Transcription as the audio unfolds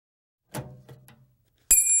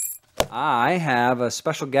I have a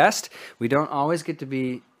special guest. We don't always get to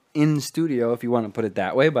be in studio, if you want to put it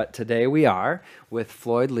that way, but today we are with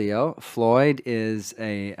Floyd Leo. Floyd is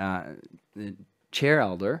a chair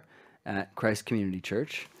elder at Christ Community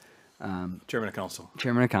Church. Chairman of Council.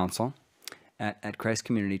 Chairman of Council at Christ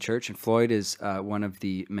Community Church. And Floyd is one of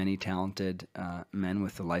the many talented men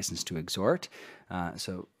with the license to exhort.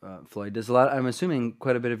 So Floyd does a lot, I'm assuming,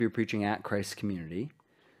 quite a bit of your preaching at Christ Community.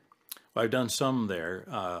 Well, I've done some there.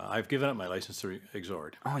 I've given up my license to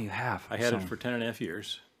exhort. Oh, you have? I had it for 10.5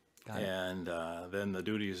 years. And then the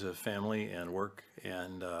duties of family and work.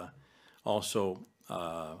 And also,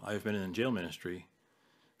 I've been in jail ministry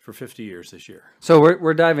for 50 years this year. So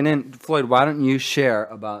we're diving in. Floyd, why don't you share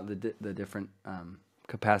about the different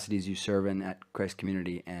capacities you serve in at Christ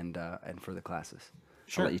Community and for the classes?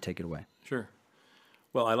 Sure. I'll let you take it away. Sure.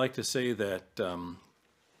 Well, I like to say that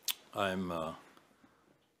I'm a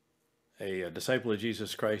disciple of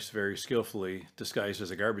Jesus Christ, very skillfully disguised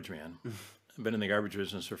as a garbage man. I've been in the garbage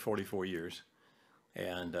business for 44 years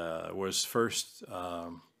and was first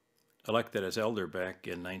elected as elder back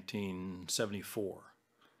in 1974.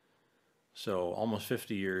 So almost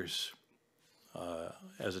 50 years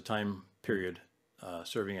as a time period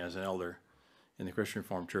serving as an elder in the Christian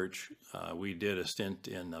Reformed Church. We did a stint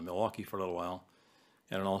in Milwaukee for a little while.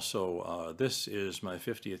 And also, this is my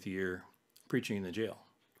 50th year preaching in the jail.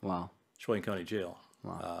 Wow. Sheboygan County Jail.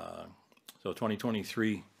 Wow. So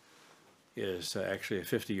 2023 is actually a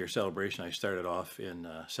 50-year celebration. I started off in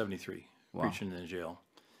 73 preaching in the jail.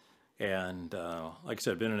 And like I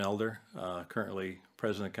said, I've been an elder, currently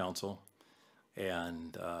president of council.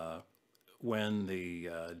 And when the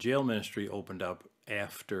jail ministry opened up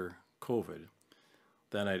after COVID,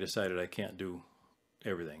 then I decided I can't do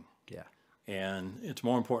everything. Yeah. And it's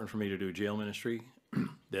more important for me to do jail ministry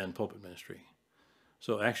than pulpit ministry.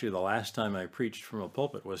 So actually the last time I preached from a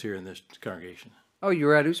pulpit was here in this congregation. Oh, you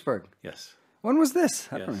were at Oostburg? Yes. When was this?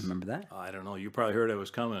 I Yes. don't remember that. I don't know. You probably heard I was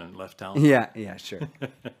coming and left town. Yeah, sure.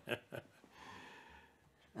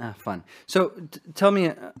 Fun. So tell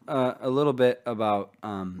me a little bit about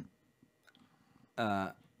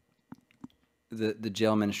the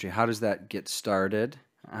jail ministry. How does that get started?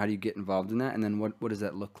 How do you get involved in that? And then what does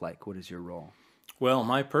that look like? What is your role? Well,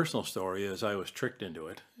 my personal story is I was tricked into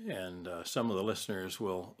it. And some of the listeners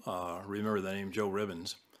will remember the name Joe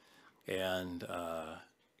Ribbons. And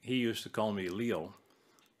he used to call me Leo.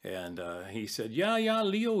 And he said, yeah,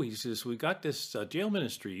 Leo, he says, we got this jail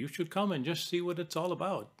ministry. You should come and just see what it's all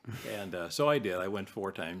about. And so I did. I went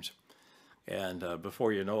 4 times. And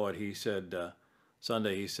before you know it, he said,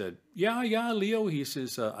 Sunday, he said, yeah, Leo, he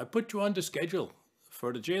says, I put you on the schedule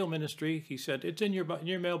for the jail ministry. He said, it's in your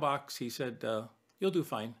mailbox. He said, you'll do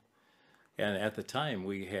fine. And at the time,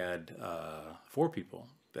 we had 4 people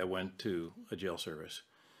that went to a jail service.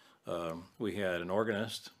 We had an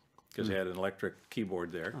organist, because they had an electric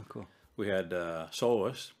keyboard there. Oh, cool. We had a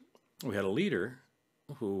soloist. We had a leader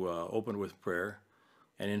who opened with prayer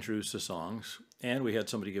and introduced the songs. And we had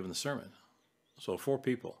somebody giving the sermon. So 4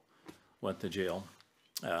 people went to jail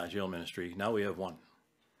ministry. Now we have 1.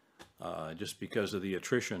 Just because of the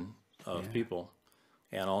attrition of people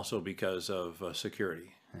and also because of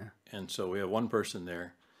security. Yeah. And so we have 1 person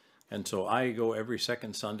there. And so I go every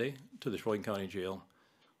second Sunday to the Sheboygan County Jail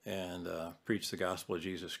and preach the gospel of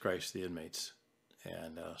Jesus Christ to the inmates.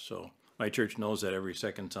 And so my church knows that every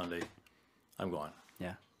second Sunday I'm gone.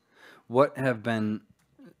 Yeah. What have been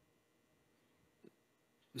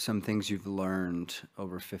some things you've learned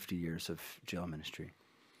over 50 years of jail ministry?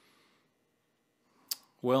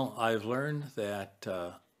 Well, I've learned that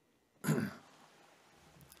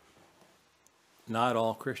not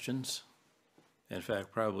all Christians, in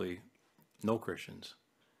fact, probably no Christians,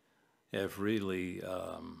 have really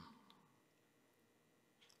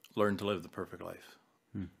learned to live the perfect life.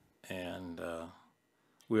 And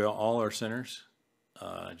we all are sinners.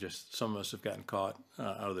 Just some of us have gotten caught,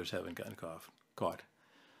 others haven't gotten caught.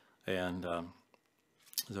 And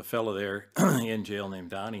there's a fellow there in jail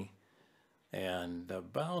named Donnie. And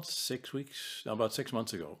about 6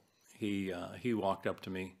 months ago, he walked up to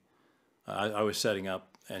me. I was setting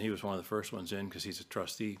up, and he was one of the first ones in because he's a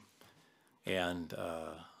trustee. And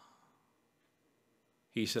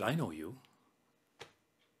he said, I know you.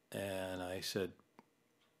 And I said,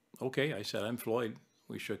 okay. I said, I'm Floyd.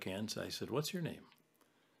 We shook hands. I said, what's your name?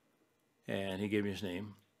 And he gave me his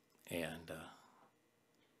name. And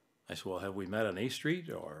I said, well, have we met on A Street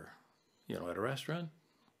or, at a restaurant?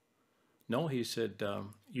 No, he said,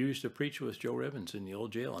 you used to preach with Joe Ribbons in the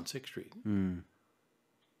old jail on 6th Street.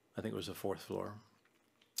 I think it was the 4th floor.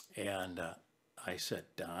 And I said,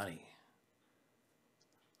 Donnie.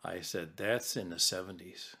 I said, that's in the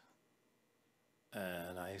 70s.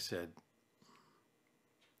 And I said,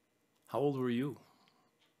 how old were you?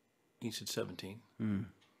 He said, 17. Mm.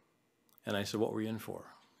 And I said, what were you in for?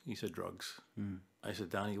 He said, drugs. Mm. I said,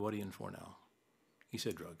 Donnie, what are you in for now? He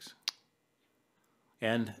said, drugs.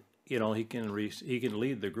 And, you know, he can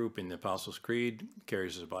lead the group in the Apostles' Creed,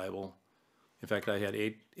 carries his Bible. In fact, I had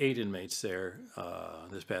eight inmates there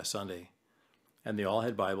this past Sunday, and they all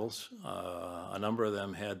had Bibles. A number of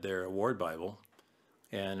them had their award Bible.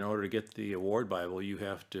 And in order to get the award Bible, you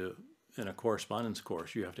have to, in a correspondence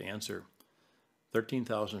course, you have to answer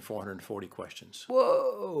 13,440 questions.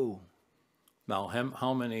 Whoa! Now,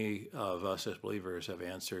 how many of us as believers have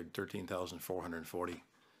answered 13,440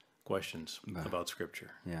 questions about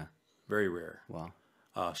Scripture? Yeah. Very rare. Wow.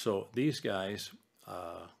 So these guys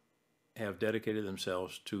have dedicated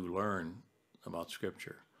themselves to learn about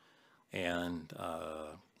Scripture. And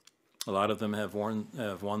a lot of them have won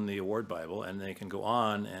the award Bible, and they can go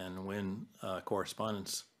on and win a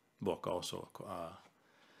correspondence book also.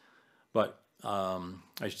 But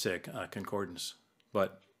I should say a concordance.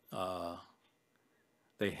 But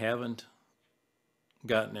they haven't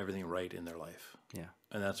gotten everything right in their life. Yeah.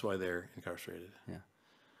 And that's why they're incarcerated. Yeah.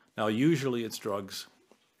 Now, usually it's drugs.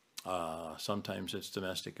 Sometimes it's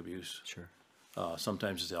domestic abuse. Sure.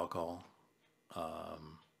 Sometimes it's alcohol.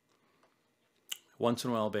 Once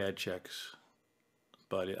in a while, bad checks.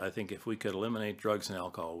 But I think if we could eliminate drugs and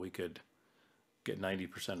alcohol, we could get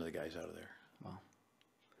 90% of the guys out of there. Wow.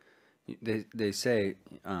 They say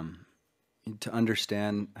to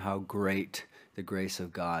understand how great the grace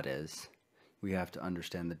of God is, we have to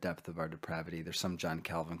understand the depth of our depravity. There's some John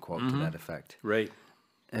Calvin quote to that effect. Right.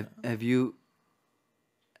 Have you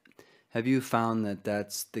found that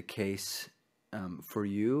that's the case for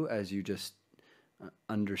you as you just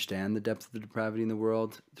understand the depth of the depravity in the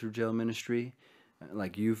world through jail ministry?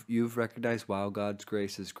 Like you've recognized, wow, God's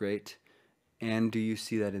grace is great. And do you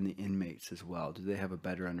see that in the inmates as well? Do they have a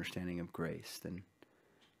better understanding of grace than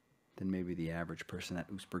maybe the average person at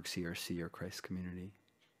Oostburg CRC or Christ Community?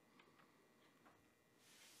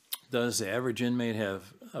 Does the average inmate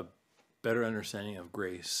have a better understanding of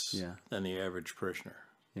grace than the average parishioner?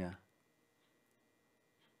 Yeah.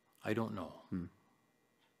 I don't know.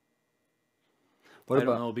 What I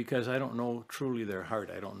about, don't know, because I don't know truly their heart.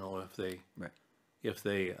 I don't know if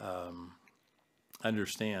they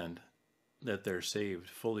understand that they're saved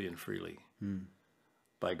fully and freely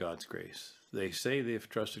by God's grace. They say they've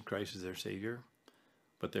trusted Christ as their Savior,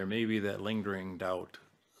 but there may be that lingering doubt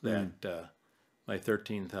that my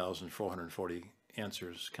 13,440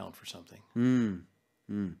 answers count for something. And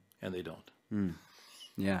they don't.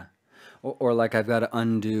 Yeah. Or like I've got to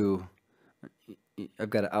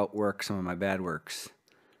outwork some of my bad works.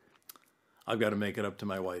 I've got to make it up to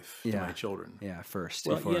my wife, to my children. Yeah, first.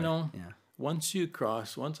 Well, once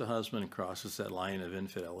a husband crosses that line of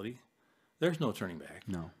infidelity, there's no turning back.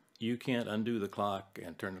 No. You can't undo the clock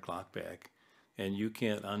and turn the clock back, and you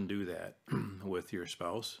can't undo that with your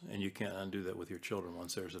spouse, and you can't undo that with your children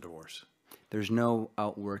once there's a divorce. There's no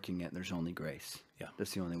outworking it. There's only grace. Yeah.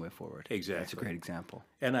 That's the only way forward. Exactly. That's a great example.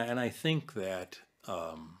 And I think that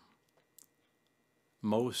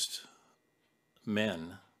most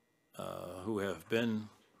men who have been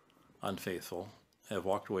unfaithful, have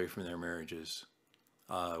walked away from their marriages,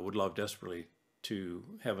 would love desperately to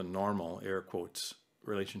have a normal, air quotes,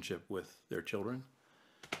 relationship with their children.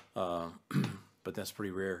 But that's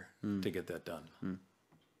pretty rare to get that done.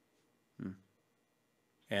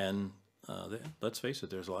 And let's face it,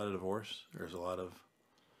 there's a lot of divorce, there's a lot of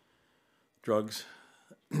drugs,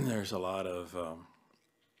 there's a lot of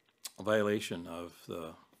violation of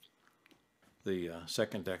the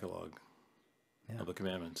second decalogue of the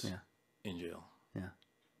commandments in jail. Yeah.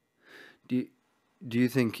 Do you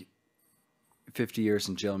think 50 years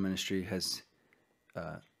in jail ministry has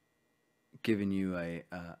given you a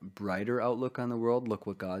brighter outlook on the world? Look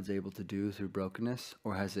what God's able to do through brokenness,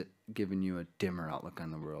 or has it given you a dimmer outlook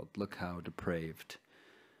on the world? Look how depraved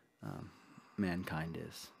mankind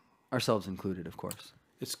is, ourselves included, of course.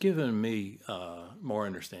 It's given me more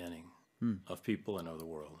understanding of people and of the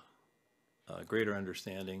world, greater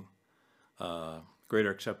understanding,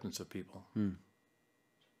 greater acceptance of people.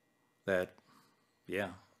 That,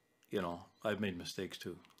 I've made mistakes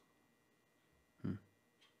too.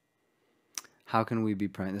 How can we be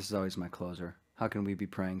praying? This is always my closer. How can we be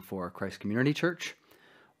praying for Christ Community Church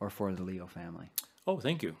or for the Leo family? Oh,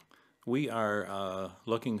 thank you. We are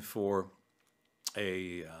looking for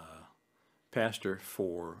a pastor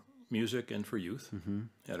for music and for youth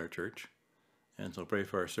at our church. And so pray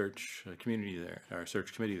for our search community there, our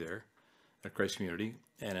search committee there at Christ Community.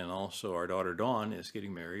 And then also our daughter Dawn is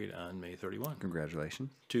getting married on May 31.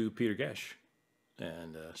 Congratulations. To Peter Gesh.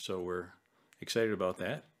 And so we're excited about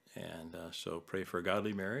that. And so pray for a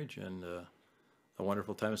godly marriage and a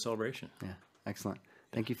wonderful time of celebration. Yeah, excellent.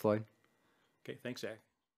 Thank you, Floyd. Okay, thanks, Zach.